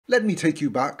Let me take you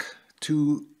back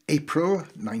to April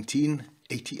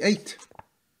 1988.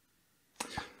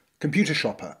 Computer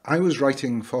Shopper. I was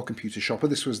writing for Computer Shopper.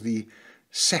 This was the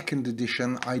second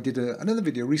edition. I did another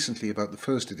video recently about the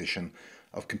first edition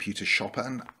of Computer Shopper,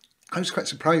 and I was quite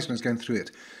surprised when I was going through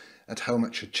it at how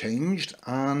much had changed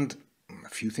and a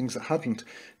few things that hadn't.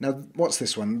 Now, what's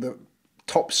this one? The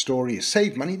top story is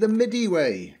Save Money the MIDI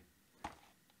way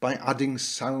by adding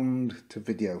sound to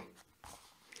video.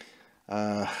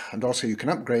 And also you can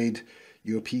upgrade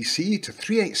your PC to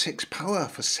 386 power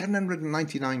for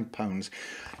 £799.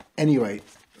 Anyway,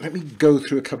 let me go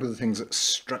through a couple of the things that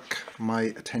struck my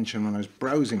attention when I was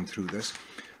browsing through this.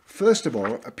 First of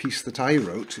all, a piece that I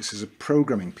wrote. This is a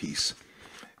programming piece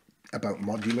about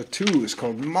Modula 2. It's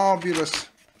called Marvelous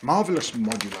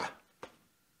Modula.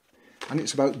 And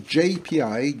it's about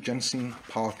JPI, Jensen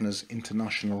Partners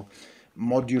International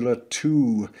Modula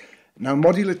 2. Now,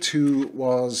 Modula 2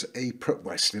 was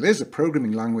still is a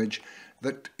programming language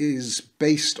that is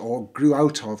based or grew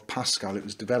out of Pascal. It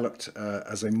was developed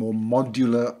as a more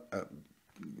modular,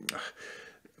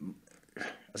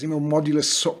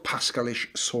 Pascal-ish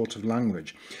sort of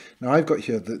language. Now, I've got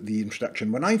here the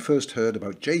introduction. When I first heard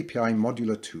about JPI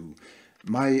Modula 2,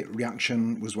 my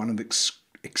reaction was one of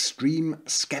extreme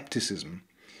skepticism.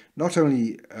 Not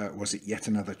only was it yet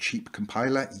another cheap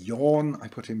compiler, yawn, I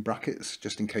put in brackets,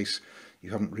 just in case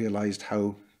you haven't realised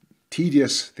how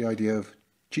tedious the idea of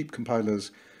cheap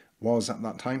compilers was at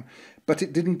that time, but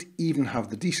it didn't even have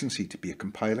the decency to be a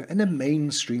compiler in a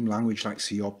mainstream language like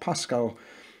C or Pascal.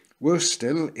 Worse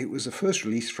still, it was a first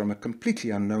release from a completely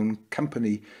unknown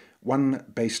company, one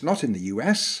based not in the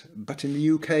US, but in the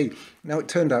UK. Now, it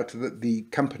turned out that the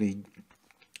company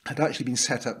had actually been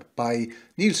set up by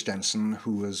Niels Jensen,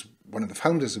 who was one of the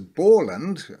founders of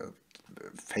Borland,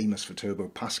 famous for Turbo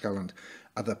Pascal and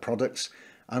other products,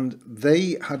 and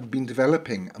they had been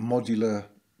developing a Modula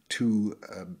 2,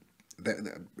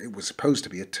 it was supposed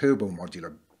to be a turbo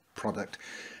modular product.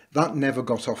 That never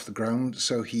got off the ground,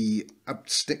 so he upped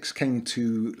sticks, came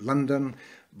to London,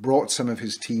 brought some of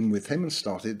his team with him and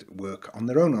started work on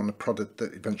their own on a product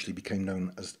that eventually became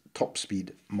known as Top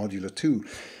Speed Modula 2.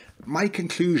 My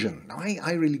conclusion,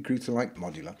 I really grew to like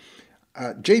Modula.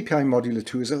 JPI Modula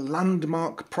 2 is a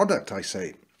landmark product, I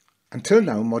say. Until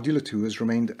now, Modula 2 has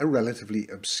remained a relatively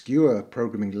obscure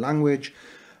programming language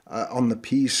on the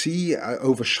PC,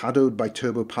 overshadowed by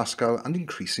Turbo Pascal and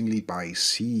increasingly by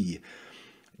C.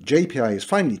 JPI has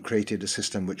finally created a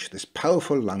system which this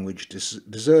powerful language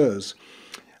deserves.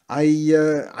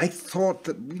 I thought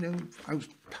that, I was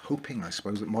hoping, I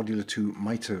suppose, that Modula 2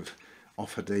 might have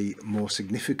offered a more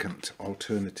significant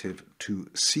alternative to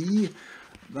C.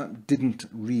 That didn't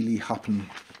really happen,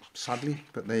 sadly,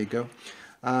 but there you go.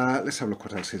 Let's have a look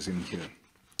what else is in here.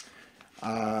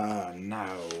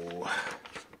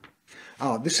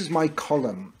 This is my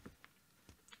column,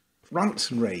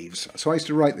 Rants and Raves. So I used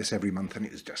to write this every month, and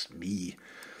it was just me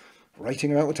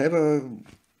writing about whatever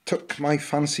took my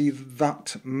fancy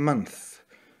that month.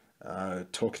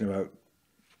 Talking about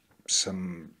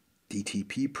some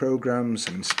DTP programs,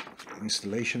 some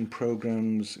installation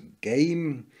programs,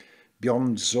 game,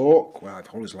 Beyond Zork. Well, I've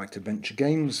always liked adventure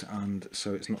games, and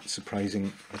so it's not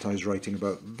surprising that I was writing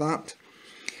about that.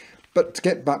 But to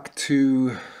get back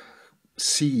to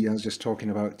C, I was just talking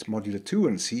about Modula 2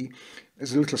 and C.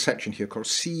 There's a little section here called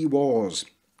C Wars.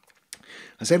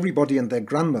 As everybody and their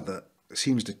grandmother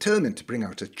seems determined to bring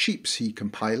out a cheap C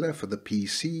compiler for the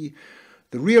PC,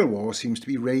 the real war seems to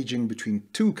be raging between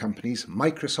two companies,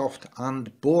 Microsoft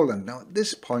and Borland. Now, at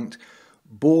this point,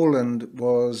 Borland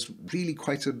was really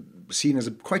seen as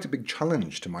quite a big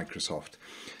challenge to Microsoft.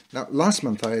 Now, last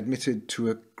month I admitted to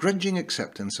a grudging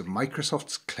acceptance of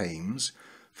Microsoft's claims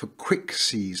for Quick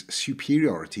C's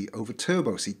superiority over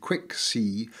Turbo C. Quick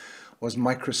C was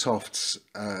Microsoft's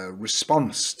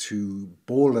response to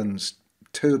Borland's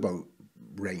Turbo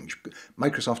range.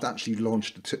 Microsoft actually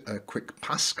launched a Quick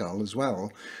Pascal as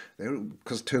well,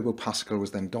 because Turbo Pascal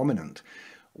was then dominant.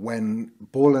 When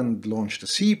Borland launched a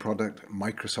C product,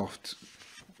 Microsoft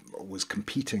was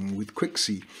competing with Quick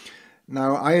C.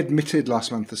 Now, I admitted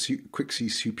last month the Quick C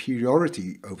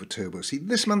superiority over Turbo C.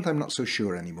 This month I'm not so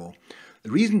sure anymore.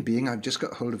 The reason being, I've just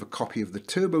got hold of a copy of the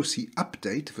Turbo C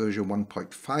update, version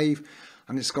 1.5,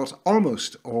 and it's got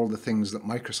almost all the things that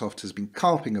Microsoft has been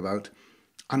carping about,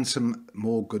 and some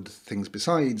more good things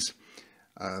besides,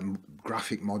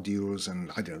 graphic modules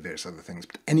and, I don't know, various other things.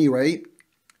 But anyway,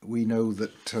 we know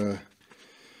that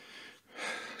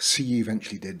C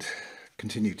eventually did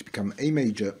continue to become a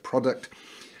major product.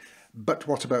 But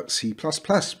what about C++?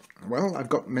 Well, I've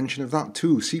got mention of that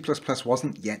too. C++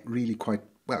 wasn't yet really quite,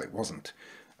 well, it wasn't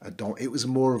it was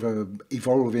more of a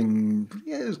evolving,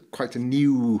 yeah, it was quite a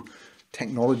new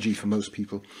technology for most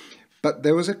people. But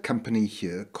there was a company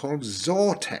here called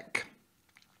Zortech,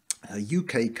 a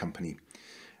UK company,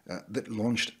 that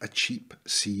launched a cheap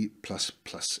C++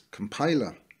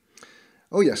 compiler.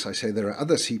 Oh yes, I say there are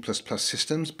other C++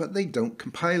 systems, but they don't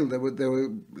compile. There were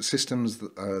systems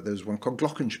that, there was one called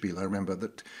Glockenspiel, I remember,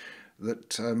 that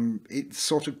it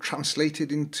sort of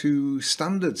translated into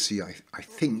standard C, I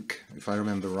think, if I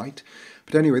remember right.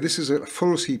 But anyway, this is a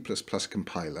full C++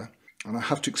 compiler, and I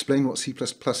have to explain what C++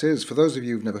 is. For those of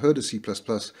you who've never heard of C++,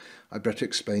 I'd better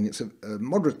explain. It's a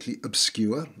moderately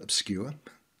obscure, this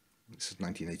is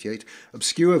 1988,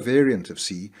 obscure variant of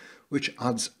C, which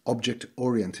adds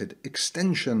object-oriented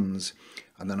extensions.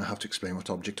 And then I have to explain what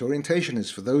object orientation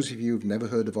is. For those of you who've never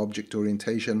heard of object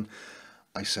orientation,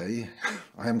 I say,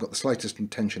 I haven't got the slightest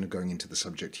intention of going into the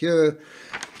subject here.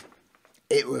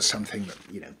 It was something that,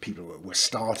 you know, people were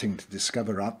starting to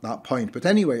discover at that point. But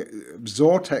anyway,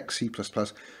 Zortech C++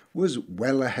 was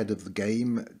well ahead of the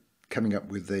game, coming up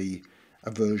with a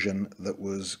version that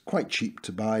was quite cheap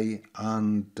to buy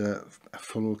and a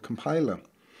full compiler.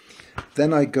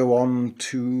 Then I go on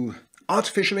to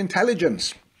artificial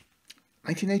intelligence,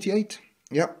 1988.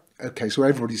 Yep, okay, so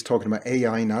everybody's talking about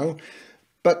AI now.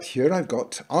 But here I've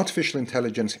got artificial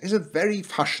intelligence is a very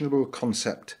fashionable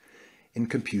concept in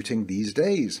computing these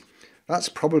days. That's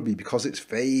probably because it's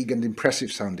vague and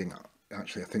impressive sounding.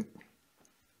 Actually, I think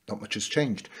not much has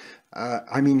changed.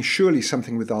 I mean, surely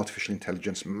something with artificial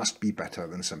intelligence must be better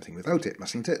than something without it,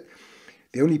 mustn't it?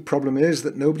 The only problem is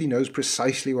that nobody knows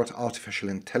precisely what artificial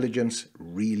intelligence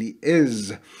really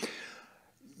is.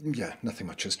 Yeah, nothing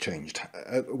much has changed.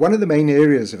 One of the main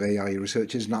areas of AI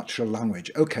research is natural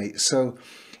language. Okay, so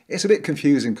it's a bit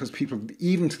confusing because people,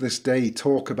 even to this day,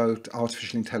 talk about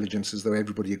artificial intelligence as though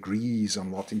everybody agrees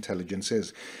on what intelligence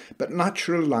is. But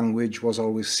natural language was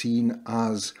always seen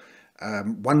as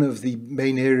one of the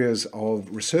main areas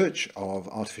of research of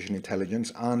artificial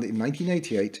intelligence. And in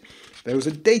 1988, there was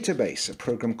a database, a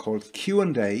program called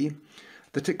Q&A,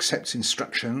 that accepts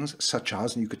instructions such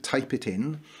as, and you could type it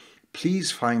in,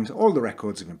 please find all the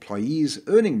records of employees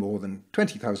earning more than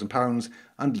 £20,000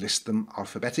 and list them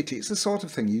alphabetically. It's the sort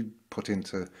of thing you put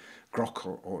into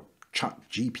Grok or Chat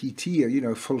GPT, or, you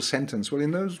know, full sentence. Well,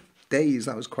 in those days,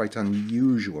 that was quite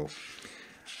unusual.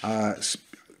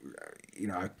 You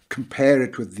know, I compare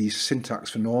it with the syntax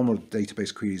for normal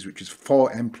database queries, which is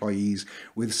for employees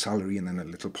with salary and then a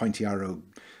little pointy arrow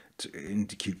to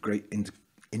indicate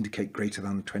greater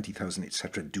than 20,000,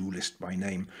 etc. Do list by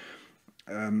name.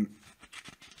 And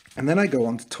then I go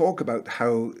on to talk about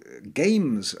how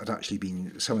games had actually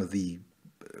been some of the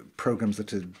programs that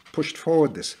had pushed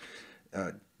forward this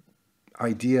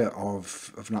idea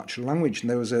of natural language.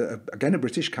 And there was, again, a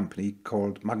British company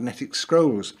called Magnetic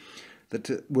Scrolls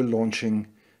that were launching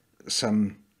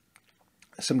some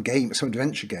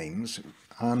adventure games,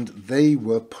 and they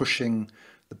were pushing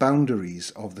the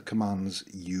boundaries of the commands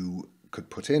you could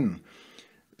put in.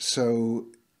 So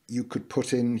you could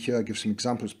put in, here I give some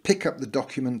examples, pick up the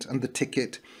document and the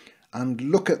ticket and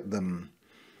look at them.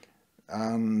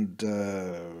 And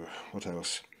what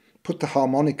else? Put the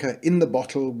harmonica in the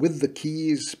bottle with the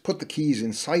keys, put the keys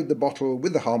inside the bottle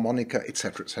with the harmonica,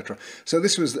 etc., etc. So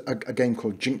this was a game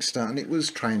called Jinxter, and it was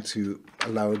trying to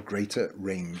allow a greater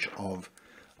range of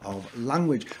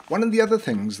language. One of the other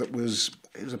things that was,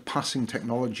 it was a passing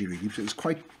technology really, but it was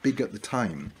quite big at the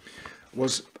time,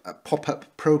 was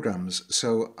pop-up programs.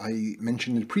 So I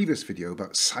mentioned in a previous video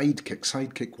about Sidekick.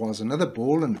 Sidekick was another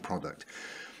Borland product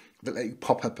that let you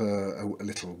pop up a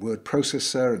little word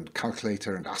processor and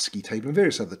calculator and ASCII table and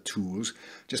various other tools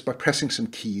just by pressing some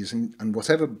keys, and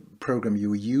whatever program you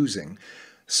were using,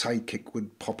 Sidekick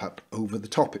would pop up over the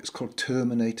top. It's called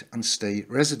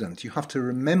Terminate-and-stay-resident. You have to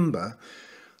remember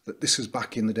that this was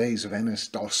back in the days of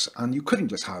MS-DOS, and you couldn't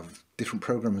just have different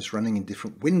programs running in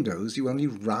different windows. You only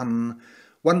ran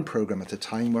one program at a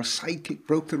time, where Sidekick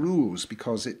broke the rules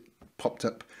because it popped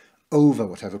up over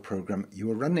whatever program you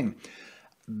were running.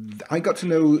 I got to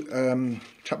know a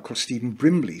chap called Stephen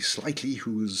Brimley slightly,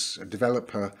 who was a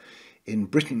developer in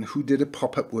Britain who did a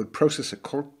pop-up word processor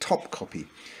called TopCopy.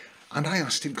 And I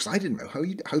asked him, because I didn't know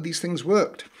how these things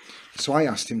worked. So I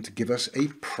asked him to give us a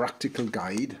practical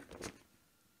guide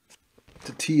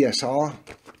to TSR,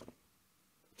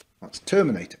 that's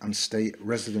Terminate and Stay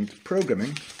Resident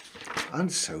Programming.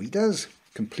 And so he does,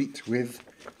 complete with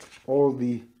all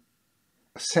the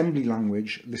assembly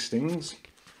language listings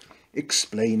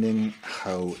explaining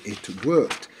how it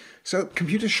worked. So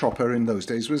Computer Shopper in those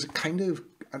days was kind of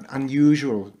an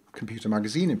unusual computer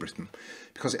magazine in Britain,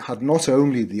 because it had not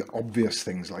only the obvious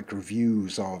things like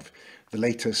reviews of the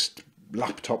latest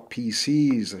laptop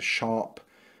PCs, a Sharp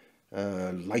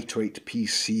lightweight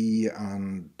PC,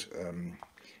 and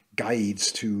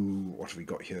guides to, what have we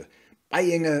got here,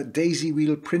 buying a daisy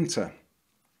wheel printer.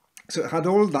 So it had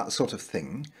all that sort of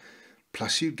thing,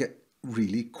 plus you get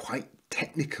really quite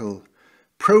technical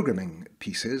programming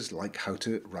pieces like how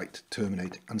to write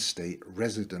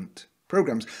Terminate-and-stay-resident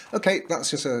programs. Okay,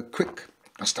 that's just a quick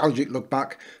nostalgic look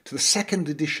back to the second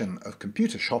edition of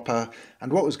Computer Shopper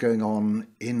and what was going on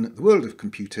in the world of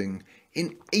computing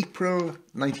in April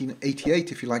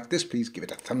 1988. If you like this, please give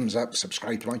it a thumbs up,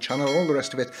 subscribe to my channel, all the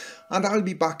rest of it, and I'll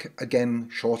be back again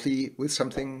shortly with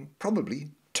something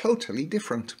probably totally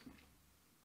different.